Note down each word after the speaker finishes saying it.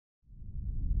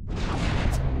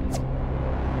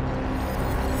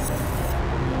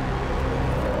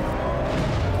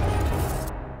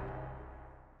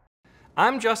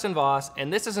I'm Justin Voss,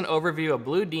 and this is an overview of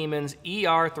Blue Demon's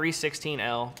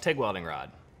ER316L TIG welding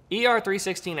rod.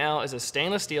 ER316L is a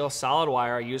stainless steel solid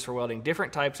wire used for welding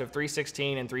different types of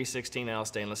 316 and 316L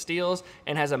stainless steels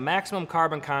and has a maximum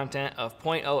carbon content of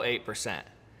 0.08%.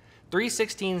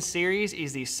 316 series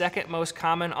is the second most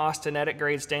common austenitic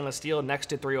grade stainless steel next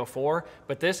to 304,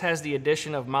 but this has the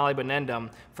addition of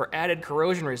molybdenum for added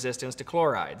corrosion resistance to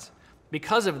chlorides.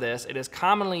 Because of this, it is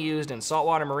commonly used in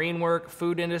saltwater marine work,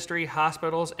 food industry,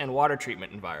 hospitals, and water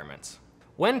treatment environments.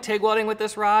 When TIG welding with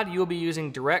this rod, you will be using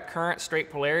direct current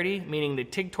straight polarity, meaning the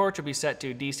TIG torch will be set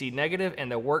to DC negative and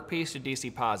the workpiece to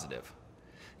DC positive.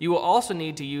 You will also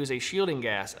need to use a shielding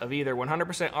gas of either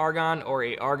 100% argon or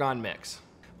a argon mix.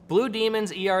 Blue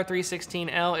Demon's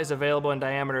ER316L is available in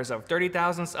diameters of 30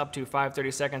 thousandths up to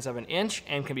 5/32 of an inch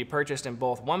and can be purchased in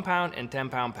both 1 pound and 10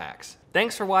 pound packs.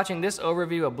 Thanks for watching this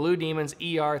overview of Blue Demon's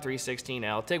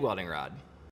ER316L TIG welding rod.